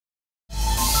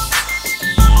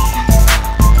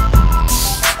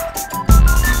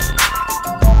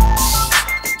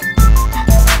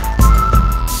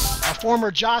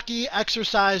Former jockey,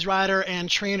 exercise rider, and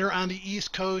trainer on the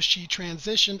East Coast, she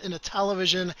transitioned into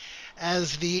television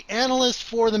as the analyst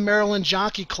for the Maryland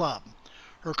Jockey Club.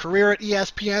 Her career at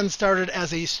ESPN started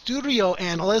as a studio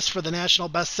analyst for the National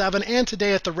Best Seven and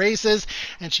Today at the Races,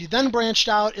 and she then branched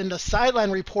out into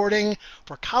sideline reporting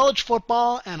for college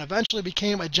football and eventually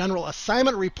became a general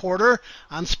assignment reporter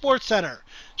on SportsCenter.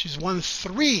 She's won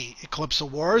 3 Eclipse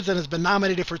Awards and has been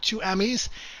nominated for 2 Emmys,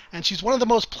 and she's one of the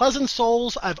most pleasant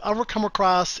souls I've ever come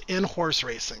across in horse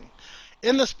racing.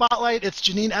 In the spotlight, it's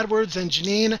Jeannine Edwards, and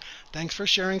Jeannine, thanks for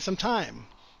sharing some time.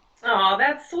 Oh,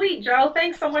 that's sweet, Joe.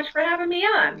 Thanks so much for having me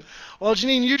on. Well,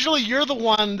 Jeannine, usually you're the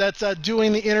one that's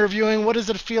doing the interviewing. What does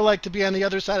it feel like to be on the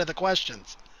other side of the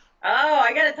questions? Oh,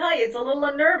 I gotta tell you, it's a little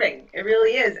unnerving. It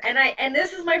really is. And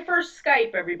this is my first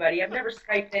Skype, everybody. I've never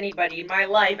Skyped anybody in my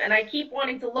life, and I keep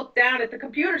wanting to look down at the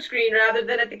computer screen rather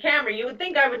than at the camera. You would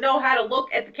think I would know how to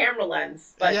look at the camera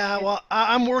lens, but Yeah, well,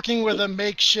 I'm working with a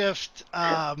makeshift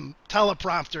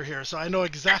teleprompter here, so I know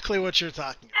exactly what you're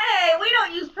talking about. hey, we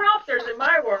don't use prompters in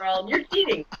my world. You're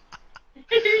cheating.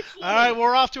 You're All right, cheating.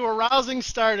 we're off to a rousing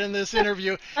start in this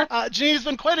interview. Jeannine, it's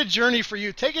been quite a journey for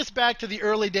you. Take us back to the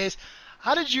early days.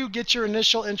 How did you get your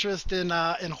initial interest in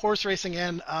horse racing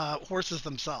and horses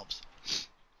themselves?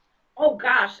 Oh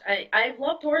gosh, I've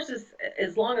loved horses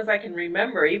as long as I can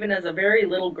remember, even as a very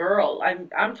little girl.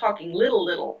 I'm talking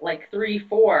little, like 3,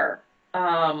 4,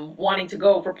 wanting to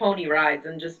go for pony rides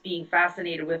and just being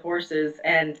fascinated with horses.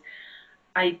 And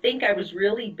I think I was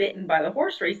really bitten by the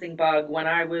horse racing bug when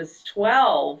I was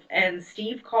 12, and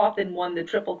Steve Cawthon won the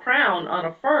Triple Crown on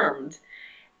Affirmed.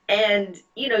 And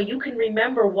you can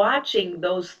remember watching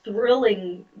those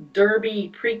thrilling Derby,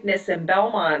 Preakness, and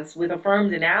Belmonts with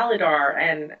Affirmed and Alydar,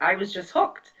 and I was just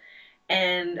hooked.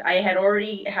 And I had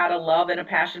already had a love and a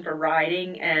passion for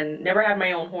riding, and never had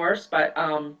my own horse, but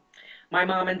my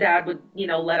mom and dad would,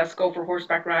 let us go for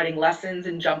horseback riding lessons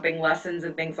and jumping lessons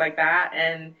and things like that.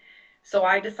 And so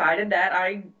I decided that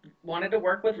I wanted to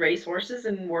work with racehorses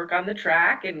and work on the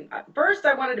track. And first,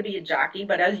 I wanted to be a jockey,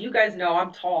 but as you guys know,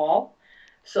 I'm tall.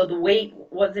 So the weight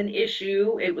was an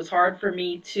issue. It was hard for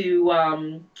me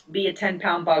to be a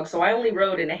 10-pound bug. So I only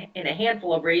rode in a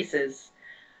handful of races.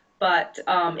 But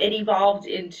it evolved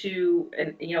into,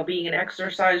 being an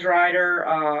exercise rider,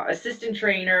 assistant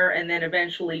trainer, and then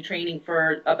eventually training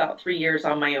for about 3 years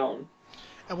on my own.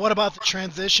 And what about the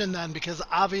transition then? Because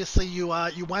obviously you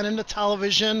went into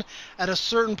television at a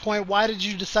certain point. Why did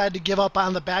you decide to give up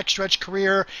on the backstretch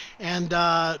career and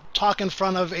talk in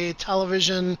front of a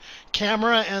television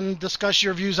camera and discuss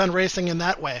your views on racing in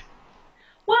that way?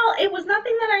 Well, it was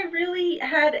nothing that I really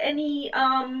had any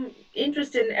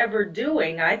interest in ever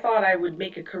doing. I thought I would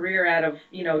make a career out of,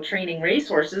 training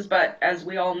racehorses, but as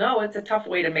we all know, it's a tough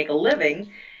way to make a living.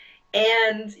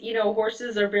 And,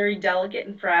 horses are very delicate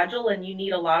and fragile, and you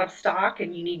need a lot of stock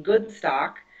and you need good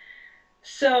stock.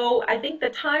 So I think the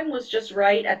time was just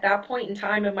right at that point in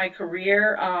time in my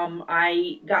career.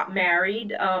 I got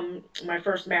married. My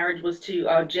first marriage was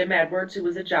to Jim Edwards, who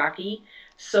was a jockey.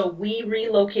 So we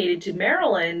relocated to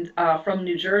Maryland from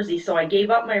New Jersey. So I gave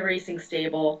up my racing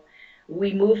stable.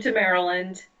 We moved to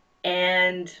Maryland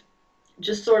and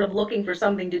just sort of looking for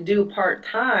something to do part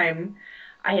time.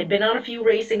 I had been on a few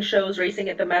racing shows, racing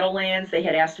at the Meadowlands. They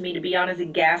had asked me to be on as a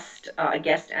guest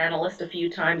analyst a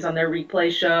few times on their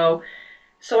replay show.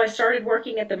 So I started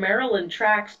working at the Maryland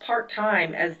tracks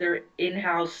part-time as their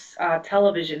in-house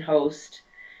television host.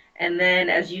 And then,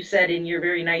 as you said in your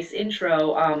very nice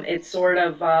intro, it sort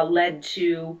of led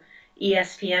to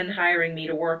ESPN hiring me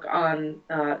to work on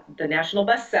the National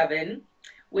Best Seven,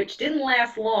 which didn't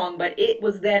last long, but it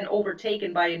was then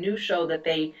overtaken by a new show that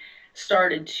they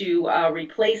started to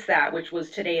replace that, which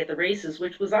was Today at the Races,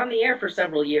 which was on the air for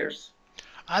several years.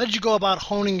 How did you go about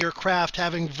honing your craft,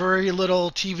 having very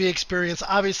little TV experience?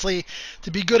 Obviously,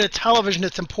 to be good at television,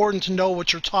 it's important to know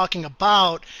what you're talking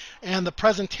about, and the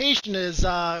presentation is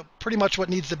pretty much what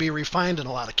needs to be refined in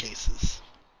a lot of cases.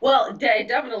 Well, it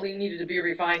definitely needed to be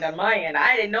refined on my end.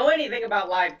 I didn't know anything about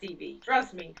live TV.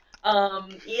 Trust me.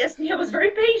 ESPN was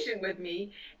very patient with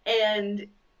me, and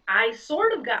I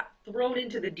sort of got thrown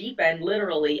into the deep end,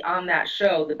 literally, on that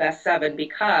show, The Best Seven,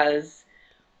 because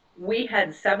we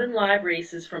had 7 live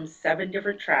races from 7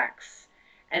 different tracks,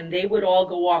 and they would all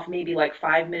go off maybe like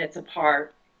 5 minutes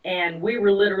apart, and we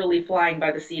were literally flying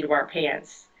by the seat of our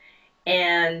pants.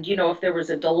 And if there was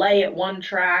a delay at one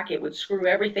track, it would screw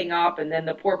everything up, and then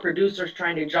the poor producers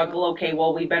trying to juggle, okay,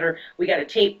 well, we got to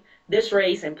tape this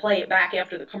race and play it back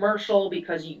after the commercial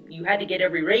because you had to get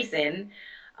every race in.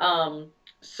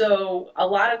 So a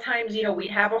lot of times,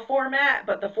 we'd have a format,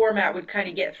 but the format would kind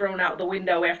of get thrown out the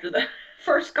window after the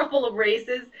first couple of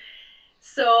races.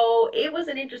 So it was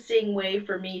an interesting way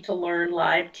for me to learn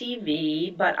live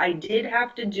TV, but I did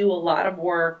have to do a lot of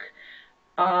work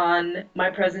on my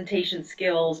presentation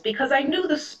skills because I knew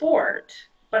the sport,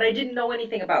 but I didn't know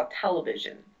anything about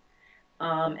television.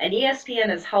 And ESPN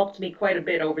has helped me quite a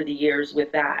bit over the years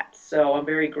with that, so I'm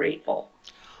very grateful.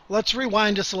 Let's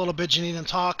rewind just a little bit, Jeannine, and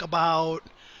talk about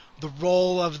the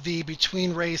role of the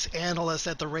between race analyst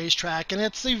at the racetrack. And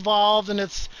it's evolved and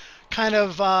it's kind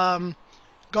of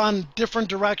gone different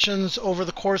directions over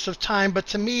the course of time. But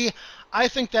to me, I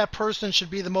think that person should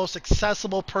be the most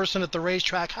accessible person at the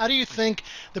racetrack. How do you think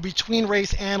the between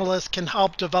race analyst can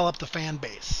help develop the fan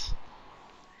base?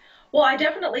 Well, I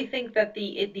definitely think that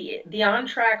the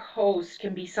on-track host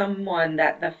can be someone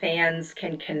that the fans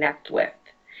can connect with.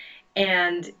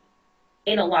 And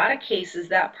in a lot of cases,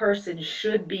 that person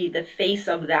should be the face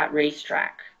of that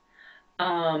racetrack.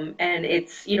 And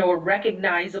it's, a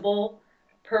recognizable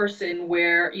person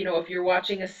where, if you're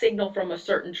watching a signal from a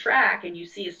certain track and you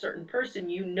see a certain person,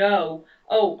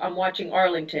 oh, I'm watching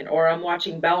Arlington or I'm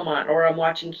watching Belmont or I'm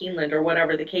watching Keeneland or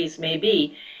whatever the case may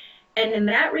be. And in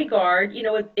that regard,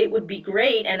 it would be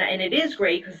great, and it is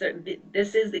great because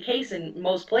this is the case in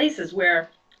most places where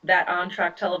that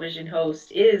on-track television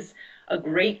host is a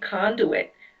great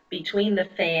conduit between the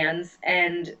fans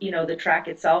and, the track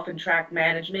itself and track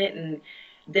management. And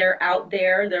they're out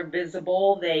there, they're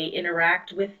visible, they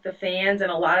interact with the fans, and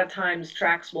a lot of times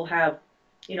tracks will have,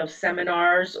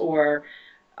 seminars or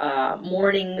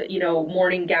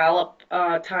morning gallop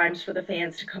times for the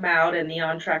fans to come out, and the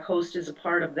on-track host is a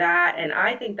part of that. And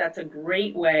I think that's a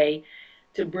great way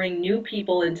to bring new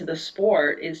people into the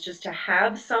sport, is just to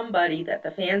have somebody that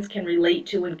the fans can relate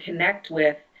to and connect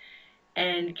with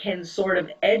and can sort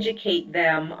of educate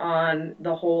them on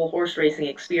the whole horse racing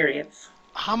experience.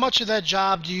 How much of that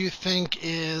job do you think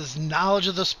is knowledge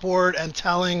of the sport and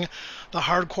telling the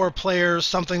hardcore players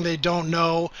something they don't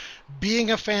know,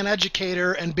 being a fan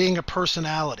educator and being a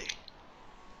personality?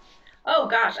 Oh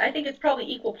gosh, I think it's probably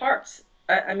equal parts.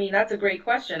 I mean, that's a great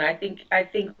question. I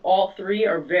think all three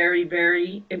are very,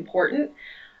 very important.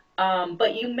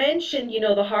 But you mentioned,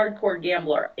 the hardcore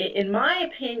gambler. In my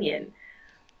opinion,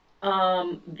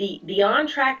 the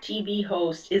on-track TV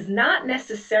host is not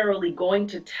necessarily going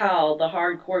to tell the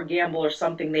hardcore gambler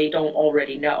something they don't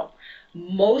already know.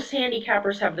 Most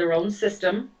handicappers have their own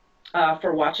system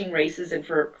for watching races and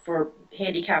for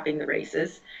handicapping the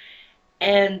races,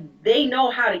 and they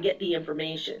know how to get the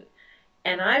information.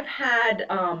 And I've had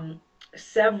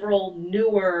several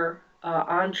newer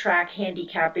on-track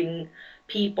handicapping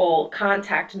people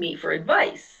contact me for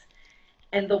advice.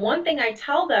 And the one thing I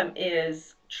tell them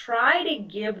is try to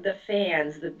give the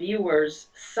fans, the viewers,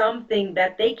 something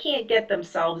that they can't get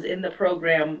themselves in the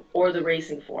program or the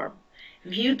racing form.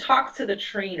 If you talk to the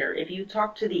trainer, if you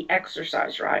talk to the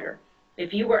exercise rider,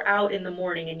 if you were out in the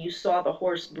morning and you saw the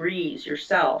horse breeze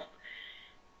yourself,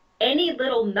 any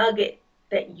little nugget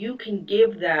that you can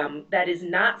give them that is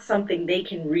not something they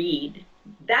can read,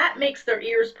 that makes their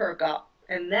ears perk up.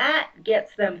 And that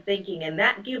gets them thinking, and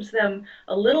that gives them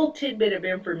a little tidbit of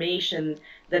information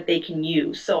that they can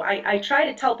use. So I try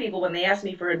to tell people when they ask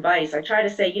me for advice, I try to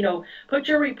say, put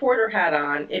your reporter hat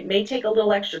on. It may take a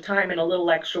little extra time and a little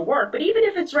extra work, but even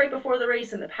if it's right before the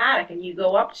race in the paddock and you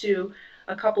go up to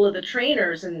a couple of the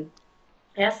trainers and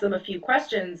ask them a few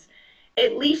questions,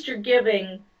 at least you're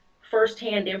giving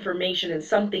firsthand information and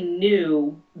something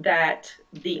new that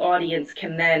the audience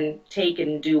can then take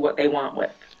and do what they want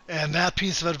with. And that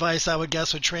piece of advice, I would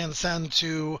guess, would transcend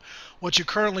to what you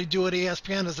currently do at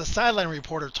ESPN as a sideline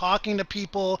reporter, talking to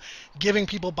people, giving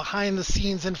people behind the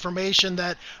scenes information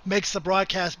that makes the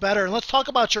broadcast better. And let's talk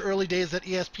about your early days at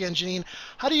ESPN, Jeannine.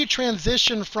 How do you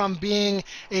transition from being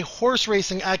a horse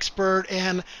racing expert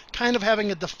and kind of having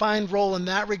a defined role in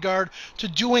that regard to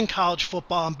doing college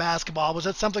football and basketball? Was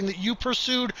it something that you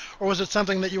pursued, or was it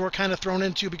something that you were kind of thrown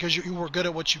into because you were good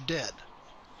at what you did?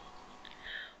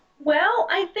 Well,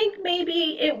 I think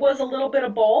maybe it was a little bit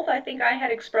of both. I think I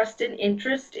had expressed an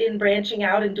interest in branching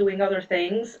out and doing other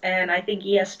things, and I think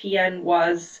ESPN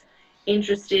was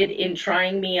interested in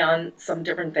trying me on some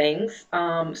different things.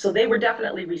 So they were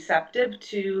definitely receptive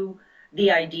to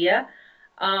the idea.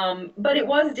 But it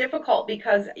was difficult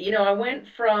because, I went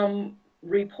from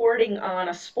reporting on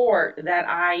a sport that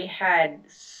I had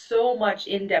so much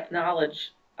in-depth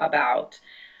knowledge about,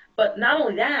 but not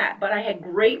only that, but I had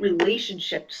great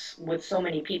relationships with so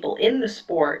many people in the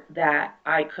sport that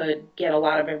I could get a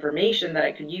lot of information that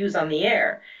I could use on the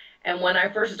air. And when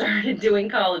I first started doing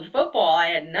college football, I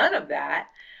had none of that.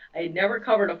 I had never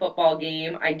covered a football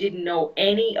game. I didn't know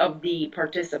any of the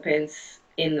participants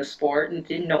in the sport and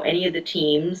didn't know any of the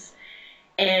teams.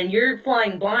 and you're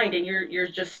flying blind and you're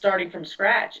just starting from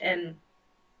scratch. And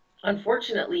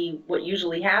unfortunately, what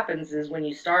usually happens is when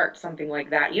you start something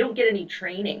like that, you don't get any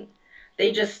training.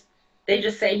 They just they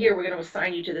just say, here, we're going to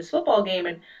assign you to this football game,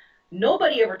 and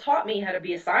nobody ever taught me how to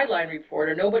be a sideline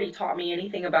reporter. Nobody taught me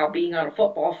anything about being on a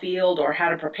football field or how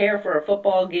to prepare for a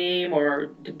football game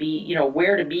or to be,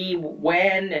 where to be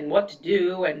when and what to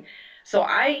do. And so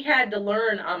I had to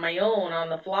learn on my own on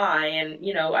the fly. And,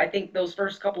 I think those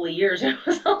first couple of years it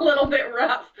was a little bit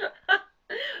rough.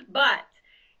 But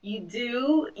you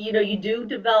do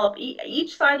develop,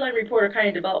 each sideline reporter kind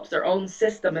of develops their own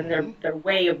system and their Hmm. their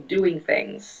way of doing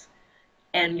things,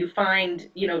 and you find,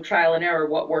 trial and error,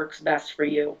 what works best for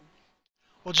you.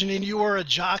 Well, Jeannine, you were a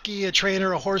jockey, a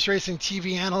trainer, a horse racing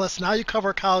TV analyst. Now you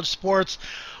cover college sports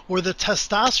where the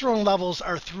testosterone levels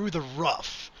are through the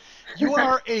roof. You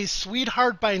are a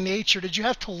sweetheart by nature. Did you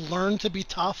have to learn to be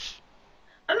tough?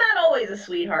 I'm not always a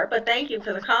sweetheart, but thank you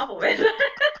for the compliment.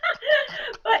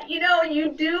 But you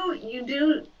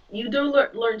do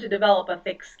learn to develop a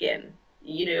thick skin.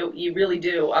 You really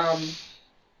do.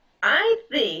 I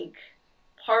think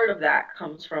part of that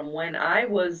comes from when I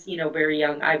was, very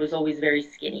young. I was always very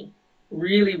skinny,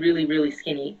 really, really, really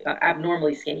skinny,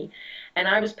 abnormally skinny. And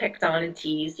I was picked on and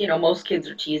teased. Most kids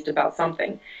are teased about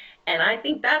something. And I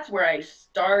think that's where I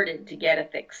started to get a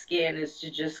thick skin, is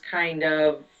to just kind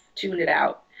of tune it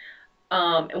out.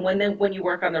 And when you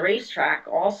work on the racetrack,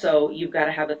 also you've got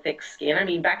to have a thick skin. I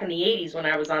mean, back in the '80s when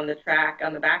I was on the track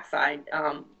on the backside,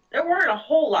 there weren't a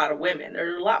whole lot of women.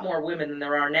 There are a lot more women than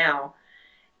there are now.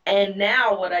 And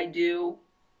now what I do,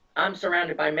 I'm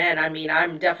surrounded by men. I mean,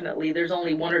 there's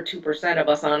only 1 or 2% of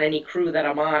us on any crew that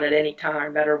I'm on at any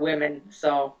time that are women.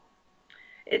 So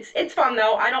it's fun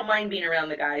though. I don't mind being around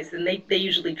the guys, and they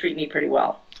usually treat me pretty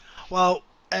well. Well,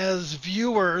 as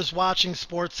viewers watching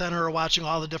SportsCenter or watching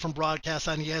all the different broadcasts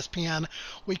on ESPN,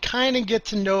 we kind of get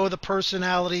to know the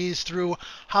personalities through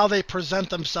how they present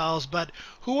themselves. But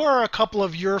who are a couple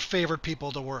of your favorite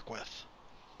people to work with?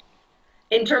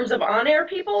 In terms of on-air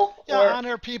people, Yeah, or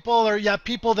on-air people, or yeah,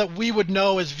 people that we would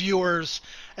know as viewers,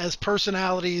 as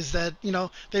personalities that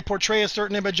they portray a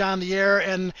certain image on the air,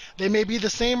 and they may be the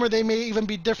same or they may even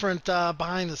be different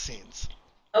behind the scenes.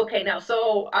 okay, now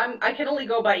so I can only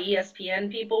go by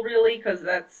ESPN people really, because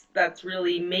that's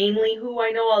really mainly who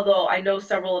I know. Although I know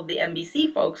several of the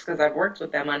NBC folks because I've worked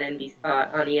with them on NBC,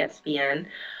 on ESPN.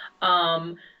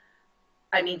 Um,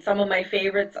 I mean, some of my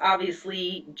favorites,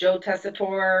 obviously, Joe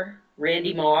Tessitore,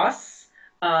 Randy Moss,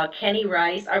 Kenny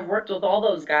Rice. I've worked with all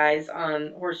those guys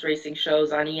on horse racing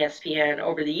shows on ESPN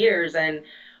over the years, and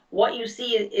what you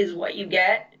see is what you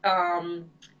get.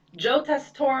 Joe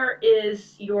Tessitore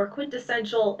is your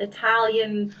quintessential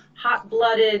Italian,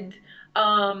 hot-blooded,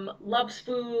 loves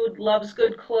food, loves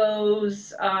good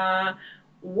clothes,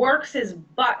 works his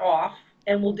butt off,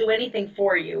 and will do anything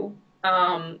for you.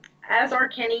 As are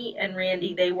Kenny and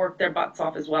Randy, they work their butts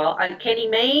off as well. Kenny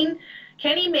Mayne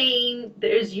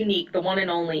is unique, the one and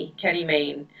only Kenny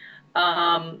Mayne.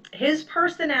 His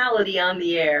personality on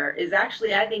the air is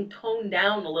actually, I think, toned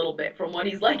down a little bit from what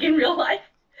he's like in real life,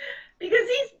 because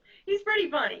he's pretty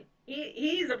funny.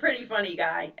 He's a pretty funny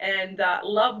guy, and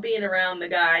love being around the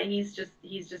guy. He's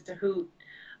just a hoot.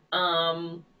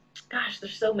 Um, Gosh,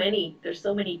 there's so many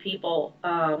people.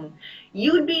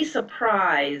 You'd be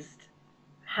surprised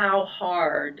how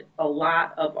hard a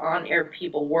lot of on-air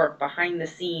people work behind the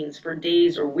scenes for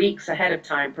days or weeks ahead of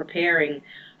time preparing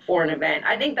for an event.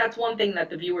 I think that's one thing that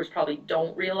the viewers probably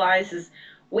don't realize is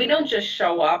we don't just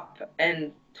show up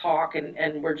and talk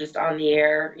and we're just on the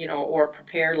air, or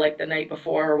prepared like the night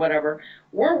before or whatever.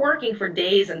 We're working for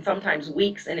days and sometimes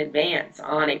weeks in advance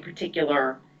on a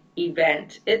particular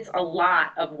event. It's a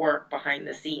lot of work behind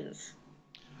the scenes.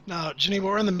 Now, Ginny,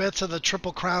 we're in the midst of the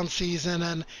Triple Crown season,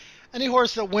 and any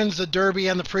horse that wins the Derby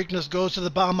and the Preakness goes to the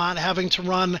Belmont having to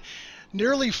run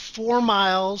nearly 4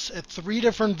 miles at three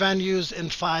different venues in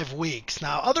 5 weeks.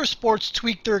 Now, other sports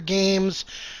tweak their games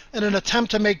in an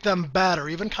attempt to make them better.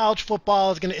 Even college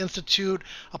football is going to institute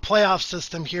a playoff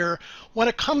system here. When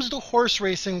it comes to horse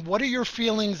racing, what are your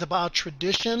feelings about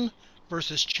tradition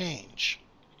versus change?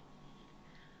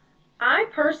 I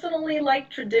personally like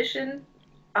tradition.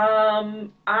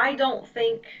 I don't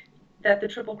think that the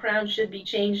Triple Crown should be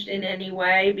changed in any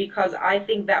way, because I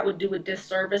think that would do a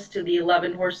disservice to the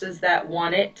 11 horses that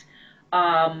won it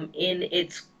in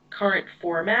its current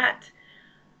format.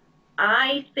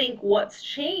 I think what's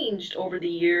changed over the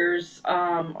years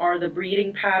are the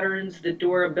breeding patterns, the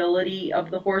durability of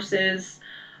the horses,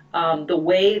 the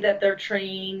way that they're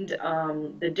trained,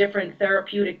 the different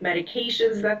therapeutic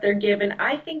medications that they're given.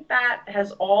 I think that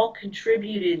has all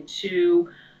contributed to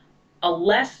a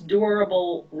less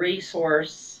durable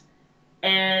racehorse.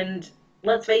 And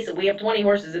let's face it, we have 20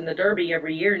 horses in the Derby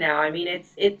every year now. I mean,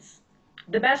 it's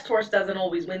the best horse doesn't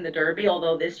always win the Derby,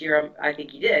 although this year I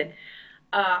think he did.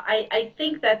 I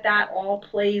think that that all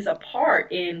plays a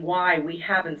part in why we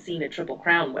haven't seen a Triple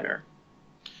Crown winner.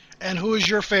 And who is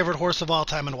your favorite horse of all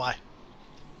time and why?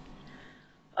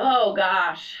 Oh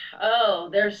gosh. Oh,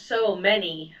 there's so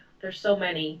many. There's so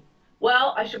many.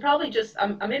 Well, I should probably just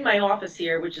I'm in my office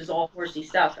here, which is all horsey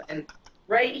stuff, and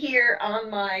right here on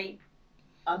my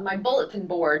bulletin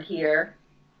board here,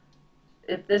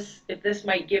 if this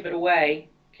might give it away.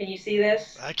 Can you see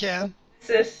this? I can. This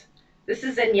is this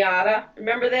is Zenyatta.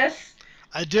 Remember this?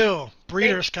 I do. This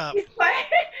Breeders' Cup. is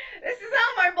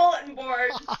on my bulletin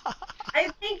board. I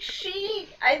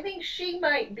think she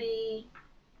might be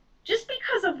just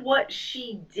because of what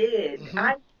she did. Hmm.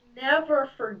 I never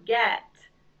forget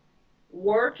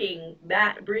working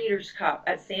that Breeders' Cup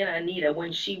at Santa Anita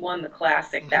when she won the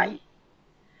Classic that Hmm. year.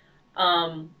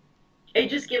 Um, it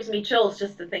just gives me chills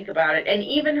just to think about it. And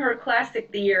even her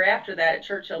Classic the year after that at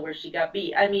Churchill where she got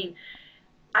beat. I mean,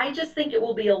 I just think it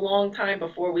will be a long time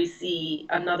before we see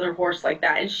another horse like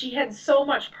that. And she had so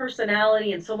much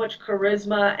personality and so much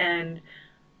charisma and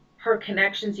her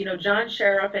connections. John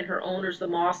Sheriff and her owners, the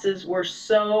Mosses, were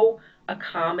so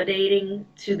accommodating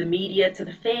to the media, to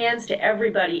the fans, to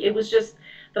everybody. It was just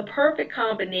the perfect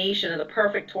combination of the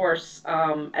perfect horse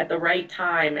at the right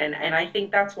time, and I think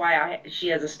that's why she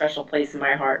has a special place in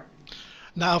my heart.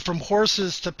 Now, from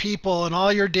horses to people in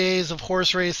all your days of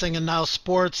horse racing and now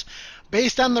sports,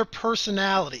 based on their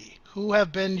personality, who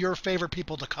have been your favorite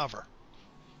people to cover?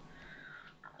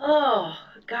 Oh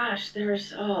gosh,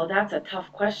 that's a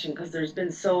tough question because there's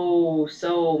been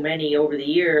so many over the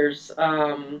years.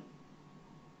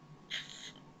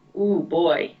 Ooh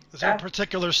boy, Is there a that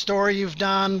particular story you've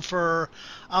done for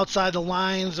Outside the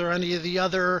Lines or any of the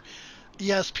other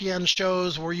ESPN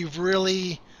shows where you've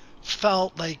really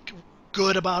felt like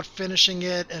good about finishing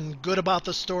it and good about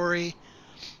the story?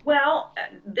 well,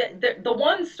 the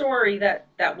one story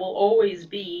that will always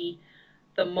be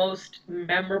the most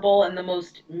memorable and the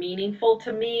most meaningful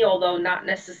to me, although not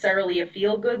necessarily a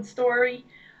feel good story.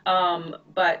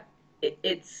 But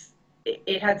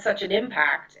it had such an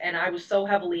impact, and I was so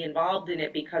heavily involved in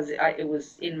it because it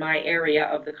was in my area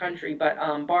of the country. But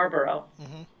Barbaro,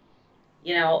 Hmm.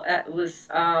 it was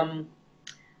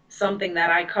something that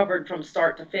I covered from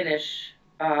start to finish,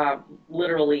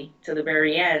 literally to the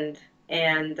very end.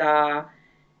 And that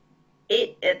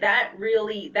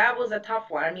was a tough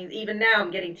one. I mean, even now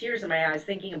I'm getting tears in my eyes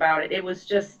thinking about it. It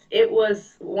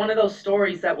was one of those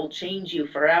stories that will change you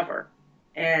forever.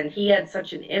 And he had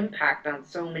such an impact on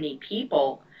so many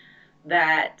people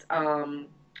that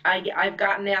I've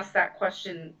gotten asked that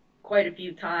question quite a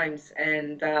few times,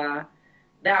 and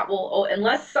that will, oh,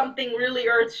 unless something really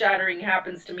earth shattering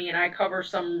happens to me and I cover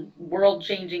some world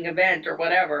changing event or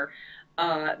whatever,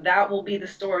 that will be the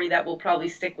story that will probably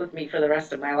stick with me for the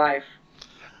rest of my life.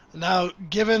 Now,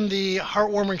 given the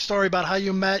heartwarming story about how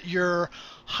you met your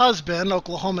husband,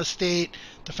 Oklahoma State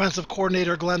defensive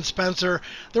coordinator Glenn Spencer,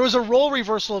 there was a role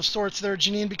reversal of sorts there,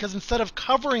 Jeannine, because instead of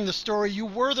covering the story, you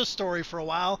were the story for a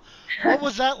while. What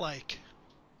was that like?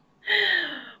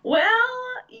 Well,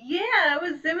 yeah, it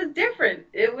was different.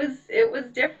 It was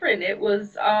different.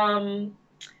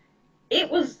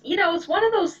 It's one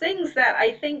of those things that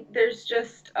I think there's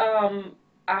just a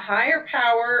higher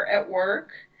power at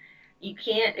work. You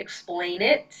can't explain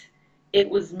it. It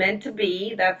was meant to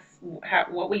be. That's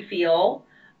what we feel.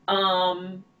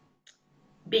 Um,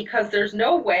 because there's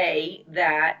no way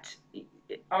that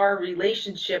our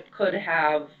relationship could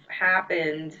have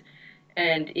happened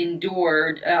and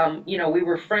endured. We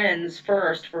were friends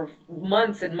first for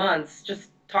months and months, just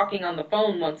talking on the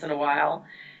phone once in a while,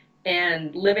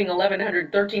 and living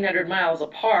 1,100, 1,300 miles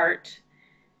apart.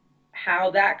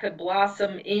 How that could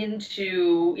blossom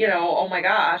into, oh my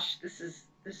gosh, this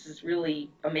is really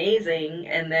amazing.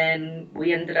 And then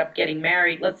we ended up getting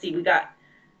married. Let's see, we got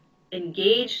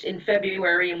engaged in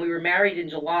February and we were married in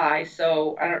July.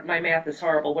 So I don't, my math is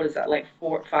horrible. What is that, like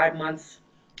 4, 5 months?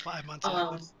 5 months,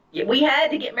 yeah. Yeah, we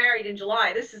had to get married in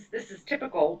July. This is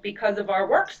typical because of our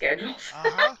work schedules. Uh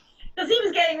huh. Because he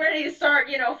was getting ready to start,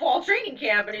 fall training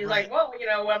camp, and he's Right. like, "Well,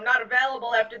 I'm not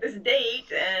available after this date,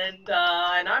 and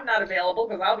I'm not available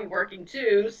because I'll be working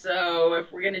too. So if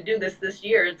we're gonna do this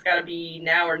year, it's got to be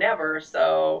now or never."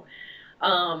 So,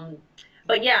 um,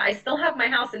 but yeah, I still have my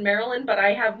house in Maryland, but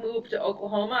I have moved to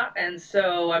Oklahoma, and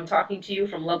so I'm talking to you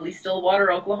from lovely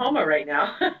Stillwater, Oklahoma, right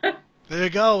now. There you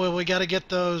go. Well, we got to get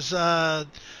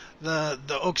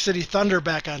the Oak City Thunder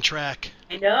back on track.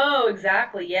 I know,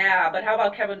 exactly. Yeah. But how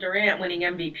about Kevin Durant winning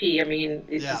MVP? I mean,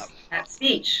 it's Yeah. just that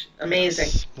speech, amazing.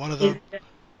 Yes. He's, One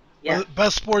yeah. of the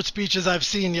best sports speeches I've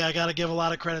seen. Yeah, I got to give a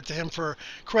lot of credit to him for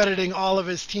crediting all of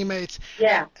his teammates.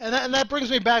 Yeah. And that brings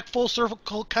me back full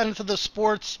circle kind of to the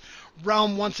sports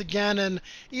realm once again. And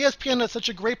ESPN has such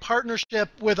a great partnership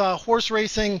with horse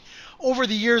racing over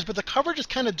the years, but the coverage has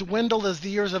kind of dwindled as the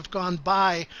years have gone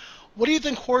by. What do you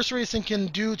think horse racing can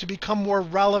do to become more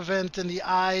relevant in the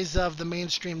eyes of the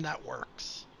mainstream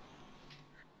networks?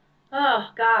 Oh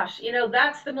gosh,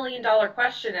 that's the million dollar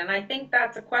question, and I think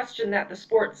that's a question that the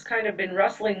sport's kind of been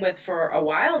wrestling with for a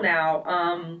while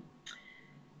now.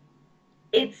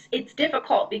 It's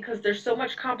difficult because there's so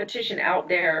much competition out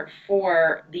there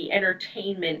for the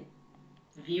entertainment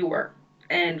viewer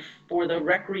and for the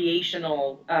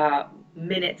recreational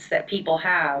minutes that people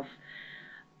have.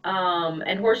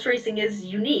 And horse racing is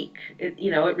unique. It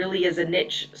really is a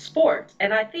niche sport,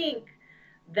 and I think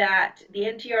that the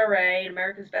NTRA and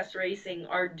America's Best Racing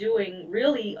are doing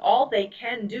really all they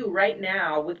can do right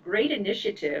now with great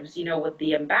initiatives, with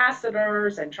the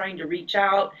ambassadors and trying to reach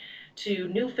out to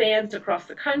new fans across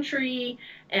the country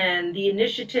and the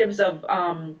initiatives of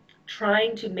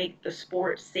trying to make the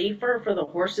sport safer for the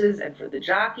horses and for the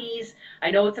jockeys.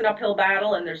 I know it's an uphill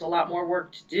battle and there's a lot more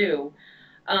work to do.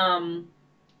 Um,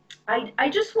 I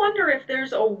just wonder if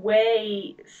there's a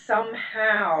way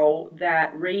somehow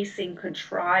that racing could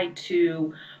try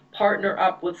to partner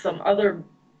up with some other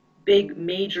big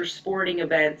major sporting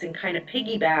events and kind of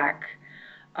piggyback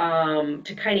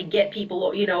to kind of get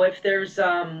people, if there's,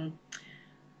 I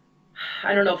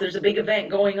don't know, if there's a big event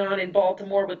going on in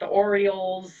Baltimore with the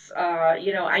Orioles,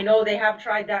 I know they have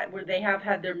tried that where they have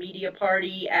had their media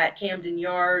party at Camden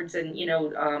Yards and,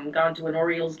 gone to an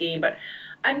Orioles game, but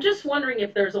I'm just wondering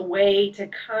if there's a way to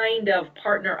kind of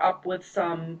partner up with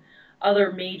some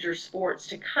other major sports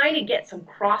to kind of get some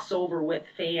crossover with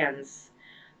fans.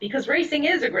 Because racing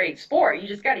is a great sport. You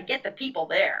just got to get the people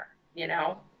there,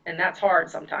 and that's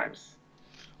hard sometimes.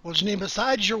 Well, Janine,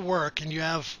 besides your work, and you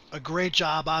have a great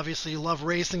job, obviously, you love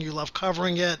racing, you love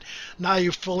covering it. Now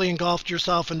you've fully engulfed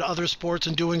yourself into other sports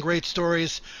and doing great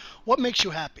stories. What makes you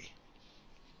happy?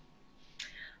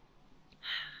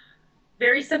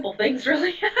 Very simple things,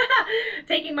 really.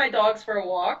 Taking my dogs for a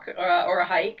walk or a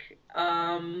hike,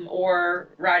 or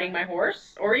riding my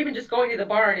horse, or even just going to the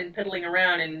barn and piddling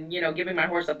around and giving my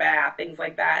horse a bath, things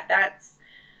like that.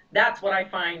 That's what I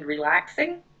find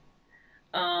relaxing.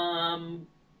 Um,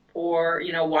 or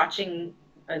watching.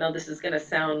 I know this is going to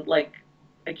sound like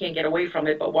I can't get away from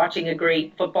it, but watching a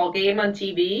great football game on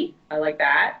TV, I like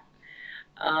that.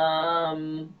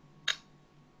 Um,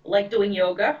 like doing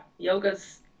yoga.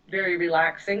 Yoga's very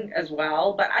relaxing as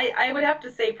well. But I would have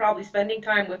to say probably spending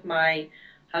time with my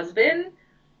husband,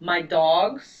 my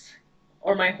dogs,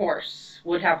 or my horse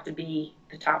would have to be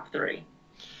the top three.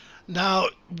 Now,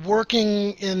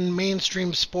 working in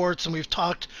mainstream sports, and we've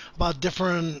talked about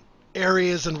different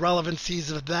areas and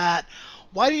relevancies of that,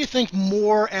 why do you think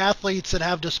more athletes that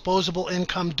have disposable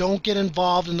income don't get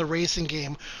involved in the racing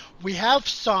game? We have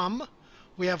some,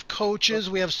 we have coaches,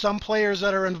 we have some players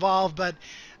that are involved, but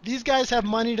these guys have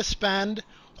money to spend.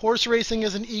 Horse racing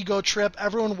is an ego trip.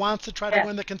 Everyone wants to try to Yeah.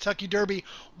 win the Kentucky Derby.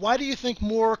 Why do you think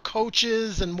more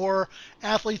coaches and more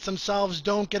athletes themselves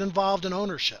don't get involved in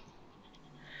ownership?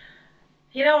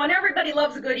 And everybody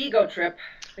loves a good ego trip,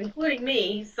 including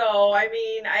me. So, I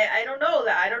mean, I don't know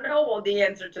that. I don't know well, the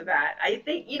answer to that. I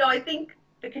think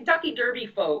the Kentucky Derby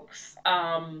folks,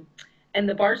 and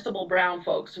the Barnstable Brown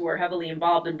folks who are heavily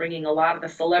involved in bringing a lot of the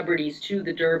celebrities to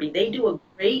the Derby, they do a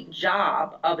great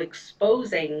job of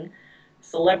exposing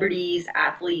celebrities,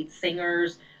 athletes,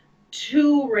 singers,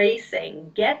 to racing,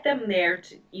 get them there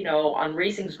to, on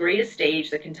racing's greatest stage,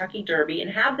 the Kentucky Derby, and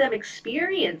have them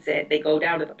experience it. They go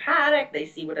down to the paddock, they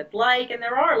see what it's like, and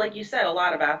there are, like you said, a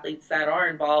lot of athletes that are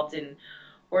involved in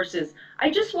horses. I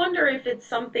just wonder if it's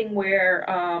something where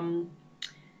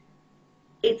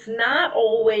it's not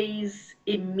always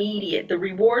immediate. The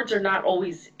rewards are not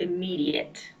always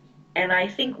immediate. And I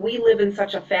think we live in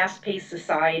such a fast paced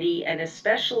society, and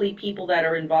especially people that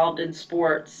are involved in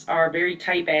sports are very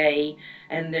type A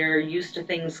and they're used to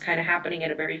things kind of happening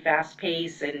at a very fast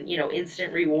pace and,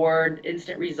 instant reward,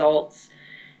 instant results.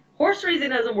 Horse racing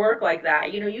doesn't work like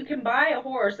that. You can buy a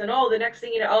horse and the next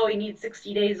thing you know, he needs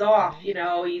 60 days off.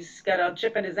 He's got a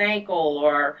chip in his ankle,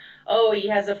 or he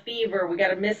has a fever. We got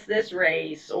to miss this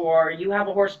race. Or you have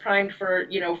a horse primed for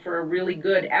a really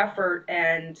good effort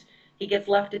and he gets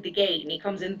left at the gate and he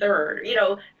comes in third.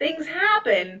 Things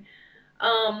happen.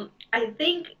 I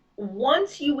think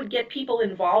once you would get people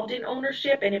involved in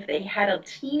ownership, and if they had a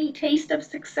teeny taste of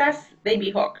success, they'd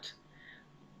be hooked.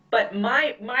 But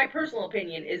my personal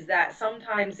opinion is that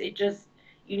sometimes it just,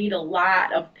 you need a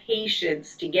lot of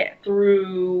patience to get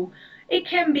through. It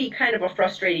can be kind of a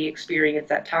frustrating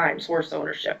experience at times, horse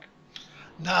ownership.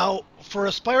 Now, for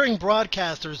aspiring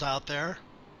broadcasters out there,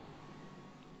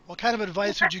 what kind of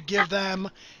advice would you give them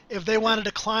if they wanted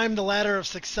to climb the ladder of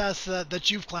success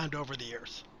that you've climbed over the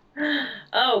years?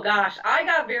 Oh gosh, I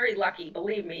got very lucky,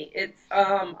 believe me. It's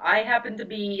I happened to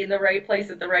be in the right place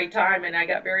at the right time, and I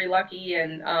got very lucky,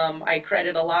 and I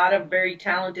credit a lot of very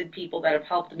talented people that have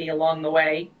helped me along the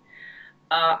way.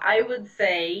 I would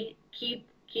say keep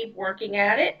working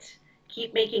at it,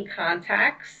 keep making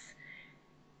contacts,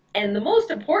 and the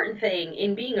most important thing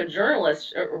in being a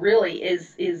journalist really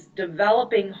is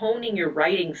developing, honing your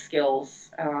writing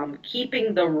skills,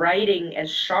 keeping the writing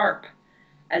as sharp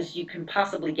as you can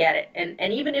possibly get it.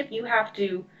 And even if you have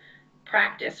to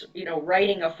practice,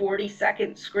 writing a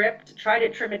 40-second script, try to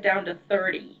trim it down to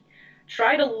 30.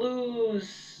 Try to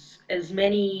lose as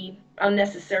many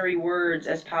unnecessary words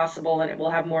as possible, and it will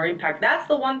have more impact. That's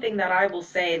the one thing that I will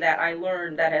say that I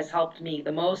learned that has helped me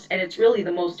the most, and it's really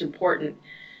the most important,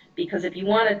 because if you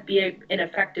want to be an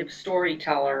effective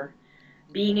storyteller,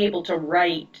 being able to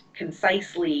write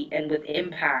concisely and with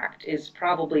impact is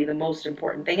probably the most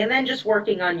important thing. And then just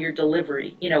working on your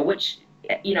delivery, which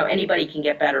anybody can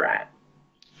get better at.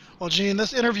 Well, Jeannine,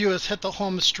 this interview has hit the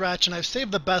home stretch, and I've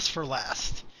saved the best for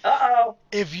last. Uh-oh.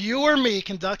 If you were me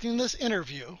conducting this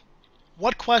interview,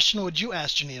 what question would you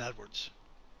ask Jeannine Edwards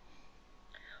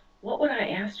What would I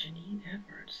ask Jeannine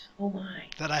Edwards? Oh my.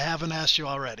 that I haven't asked you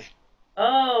already?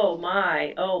 Oh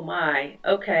my. Oh my.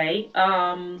 Okay.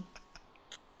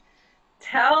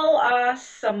 Tell us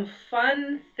some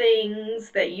fun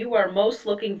things that you are most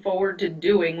looking forward to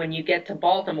doing when you get to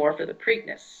Baltimore for the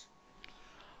Preakness.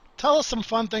 Tell us some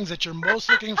fun things that you're most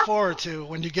looking forward to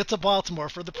when you get to Baltimore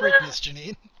for the Preakness,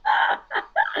 Jeannine.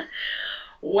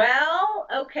 Well,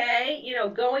 okay,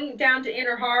 going down to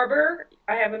Inner Harbor.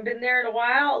 I haven't been there in a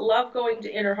while. Love going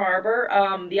to Inner Harbor.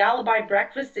 The Alibi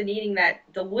breakfast and eating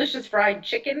that delicious fried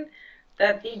chicken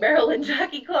that the Maryland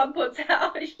Jockey Club puts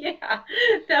out. Yeah,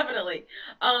 definitely.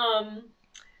 Um,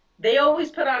 they always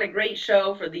put on a great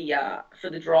show for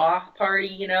the draw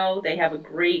party. They have a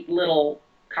great little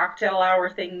cocktail hour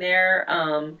thing there.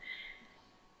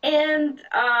 And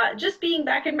just being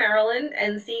back in Maryland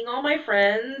and seeing all my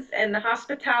friends, and the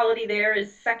hospitality there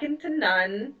is second to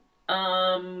none.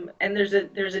 And there's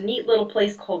a neat little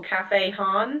place called Cafe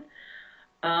Han,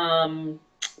 um,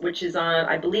 which is on,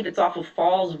 I believe it's off of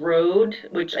Falls Road,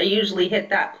 which I usually hit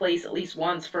that place at least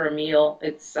once for a meal.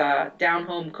 It's down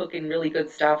home cooking, really good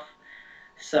stuff.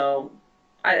 So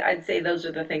I'd say those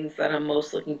are the things that I'm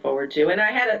most looking forward to. And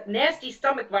I had a nasty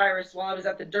stomach virus while I was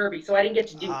at the Derby, so I didn't get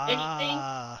to do anything.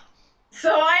 Ah. So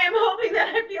I am hoping that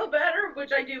I feel better,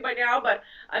 which I do by now, but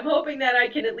I'm hoping that I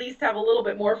can at least have a little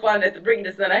bit more fun at the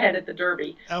Preakness than I had at the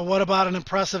Derby. And what about an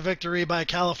impressive victory by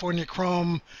California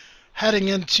Chrome heading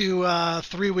into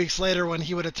 3 weeks later when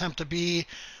he would attempt to be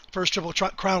first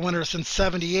Crown winner since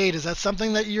 '78? Is that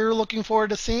something that you're looking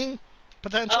forward to seeing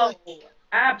potentially? Oh,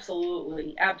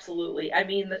 absolutely, absolutely. I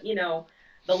mean,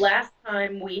 the last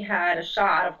time we had a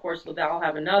shot, of course, I'll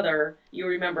have another. You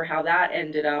remember how that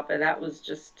ended up, and that was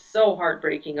just so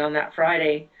heartbreaking on that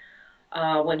Friday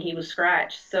when he was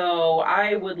scratched. So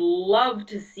I would love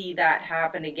to see that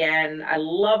happen again. I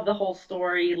love the whole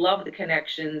story, love the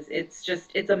connections. It's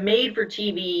a made for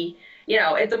TV,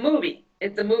 it's a movie.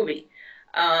 It's a movie.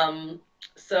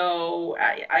 So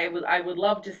I would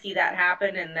love to see that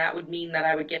happen, and that would mean that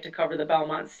I would get to cover the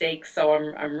Belmont Stakes. So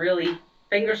I'm really,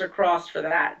 fingers are crossed for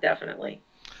that, definitely.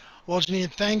 Well, Jeannine,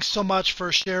 thanks so much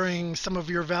for sharing some of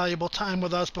your valuable time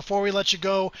with us. Before we let you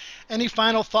go, any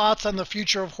final thoughts on the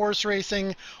future of horse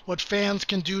racing, what fans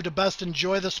can do to best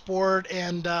enjoy the sport,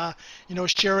 and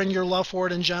sharing your love for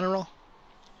it in general?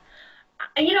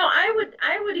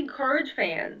 I would encourage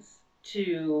fans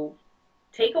to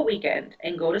take a weekend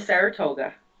and go to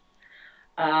Saratoga,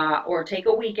 or take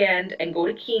a weekend and go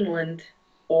to Keeneland,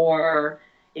 or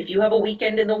if you have a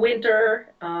weekend in the winter,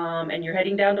 and you're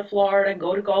heading down to Florida,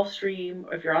 go to Gulfstream.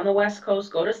 Or if you're on the West Coast,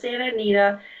 go to Santa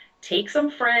Anita. Take some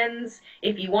friends.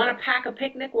 If you want to pack a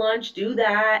picnic lunch, do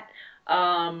that.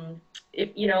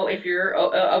 If you're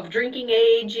of drinking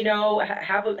age,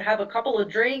 have a couple of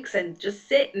drinks and just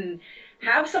sit and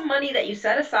have some money that you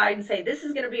set aside and say, this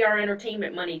is going to be our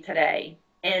entertainment money today.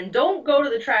 And don't go to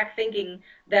the track thinking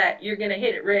that you're going to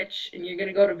hit it rich and you're going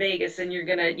to go to Vegas and you're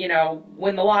going to,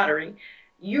 win the lottery.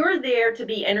 You're there to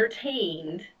be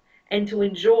entertained and to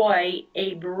enjoy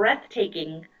a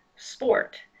breathtaking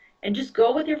sport. and just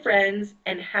go with your friends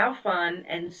and have fun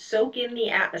and soak in the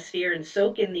atmosphere and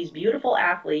soak in these beautiful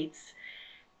athletes,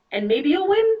 and maybe you'll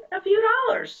win a few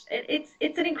dollars.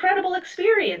 It's an incredible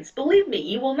experience. Believe me,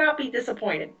 you will not be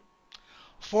disappointed.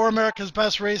 For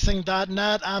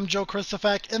AmericasBestRacing.net, I'm Joe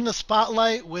Kristufek in the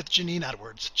spotlight with Jeannine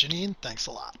Edwards. Jeannine, thanks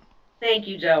a lot. Thank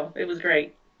you, Joe. It was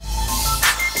great.